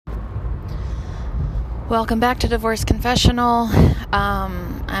Welcome back to Divorce Confessional.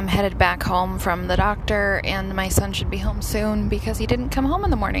 I'm headed back home from the doctor, and my son should be home soon because he didn't come home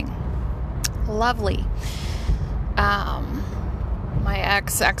in the morning. Lovely. My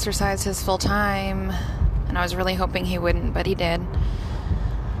ex exercised his full time, and I was really hoping he wouldn't, but he did.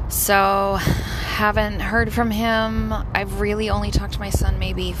 So, haven't heard from him. I've really only talked to my son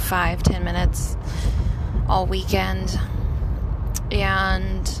maybe 5-10 minutes all weekend,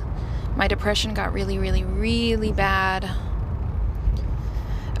 and my depression got really, really, really bad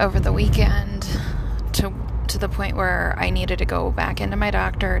over the weekend to the point where I needed to go back into my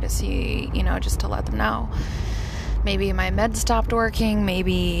doctor to see, just to let them know. Maybe my meds stopped working.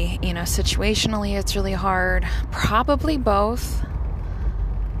 Maybe, situationally it's really hard. Probably both.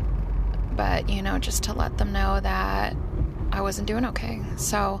 But, just to let them know that I wasn't doing okay.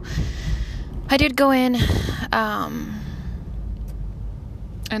 So I did go in.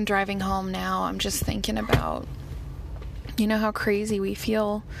 And driving home now, I'm just thinking about, how crazy we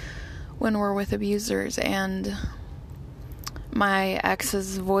feel when we're with abusers, and my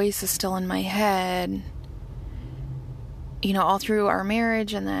ex's voice is still in my head, all through our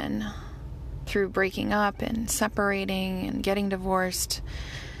marriage, and then through breaking up and separating and getting divorced.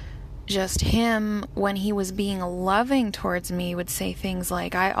 Just him, when he was being loving towards me, would say things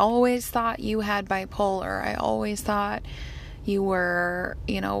like, I always thought you had bipolar. I always thought you were,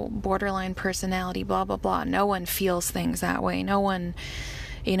 borderline personality, blah, blah, blah. No one feels things that way. No one,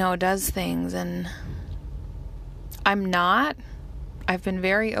 does things. And I'm not. I've been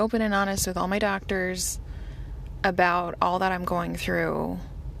very open and honest with all my doctors about all that I'm going through.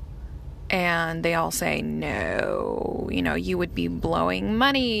 And they all say, no, you would be blowing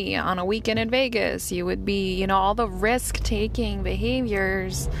money on a weekend in Vegas. You would be, all the risk-taking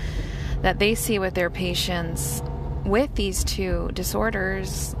behaviors that they see with their patients with these two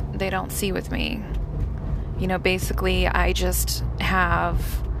disorders, they don't see with me. Basically, I just have,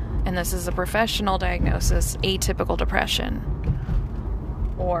 and this is a professional diagnosis, atypical depression.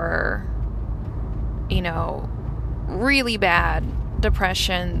 Or, really bad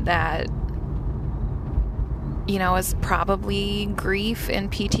depression that, is probably grief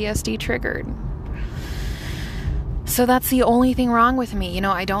and PTSD triggered. So that's the only thing wrong with me.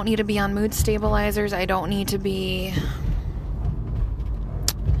 I don't need to be on mood stabilizers. I don't need to be,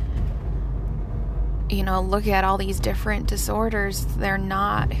 look at all these different disorders. They're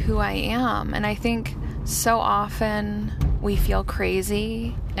not who I am. And I think so often we feel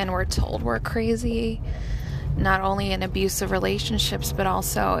crazy and we're told we're crazy, not only in abusive relationships, but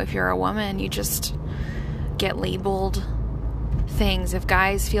also if you're a woman, you just get labeled things. If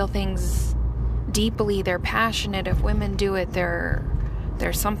guys feel things deeply, they're passionate. If women do it,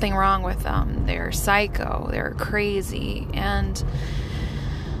 there's something wrong with them. They're psycho. They're crazy. And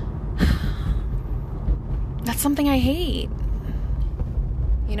that's something I hate.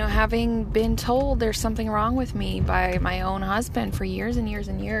 Having been told there's something wrong with me by my own husband for years and years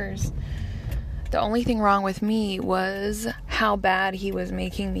and years. The only thing wrong with me was how bad he was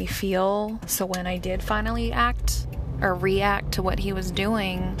making me feel. So when I did finally act or react to what he was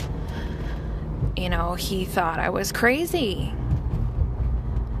doing, he thought I was crazy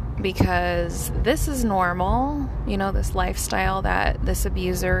because this is normal, this lifestyle that this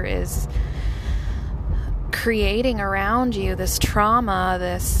abuser is creating around you, this trauma,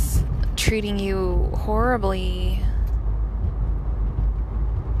 this treating you horribly.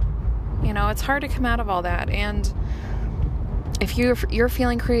 It's hard to come out of all that. And if you're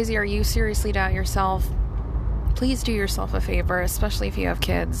feeling crazy or you seriously doubt yourself, please do yourself a favor, especially if you have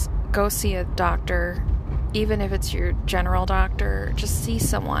kids. Go see a doctor, even if it's your general doctor. Just see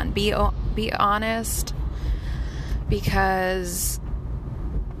someone. Be honest, because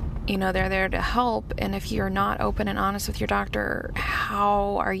they're there to help. And if you're not open and honest with your doctor,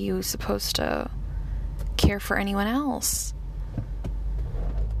 how are you supposed to care for anyone else?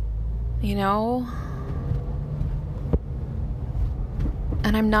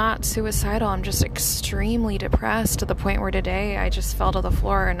 And I'm not suicidal. I'm just extremely depressed to the point where today I just fell to the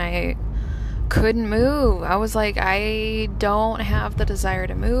floor and I couldn't move. I was like, I don't have the desire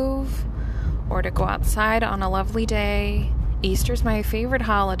to move or to go outside on a lovely day. Easter's my favorite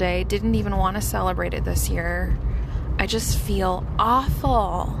holiday. Didn't even want to celebrate it this year. I just feel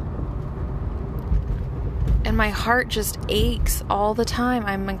awful. And my heart just aches all the time.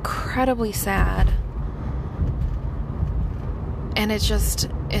 I'm incredibly sad. And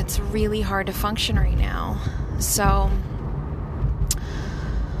it's really hard to function right now. So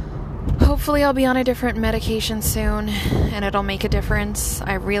hopefully I'll be on a different medication soon and it'll make a difference.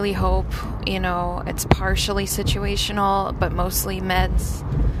 I really hope, it's partially situational, but mostly meds.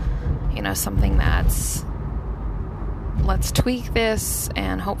 something that's, let's tweak this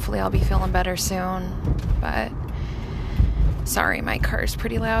and hopefully I'll be feeling better soon. But sorry, my car's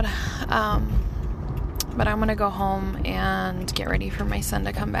pretty loud. But I'm gonna go home and get ready for my son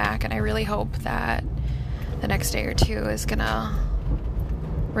to come back, and I really hope that the next day or two is gonna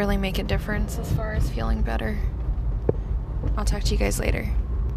really make a difference as far as feeling better. I'll talk to you guys later.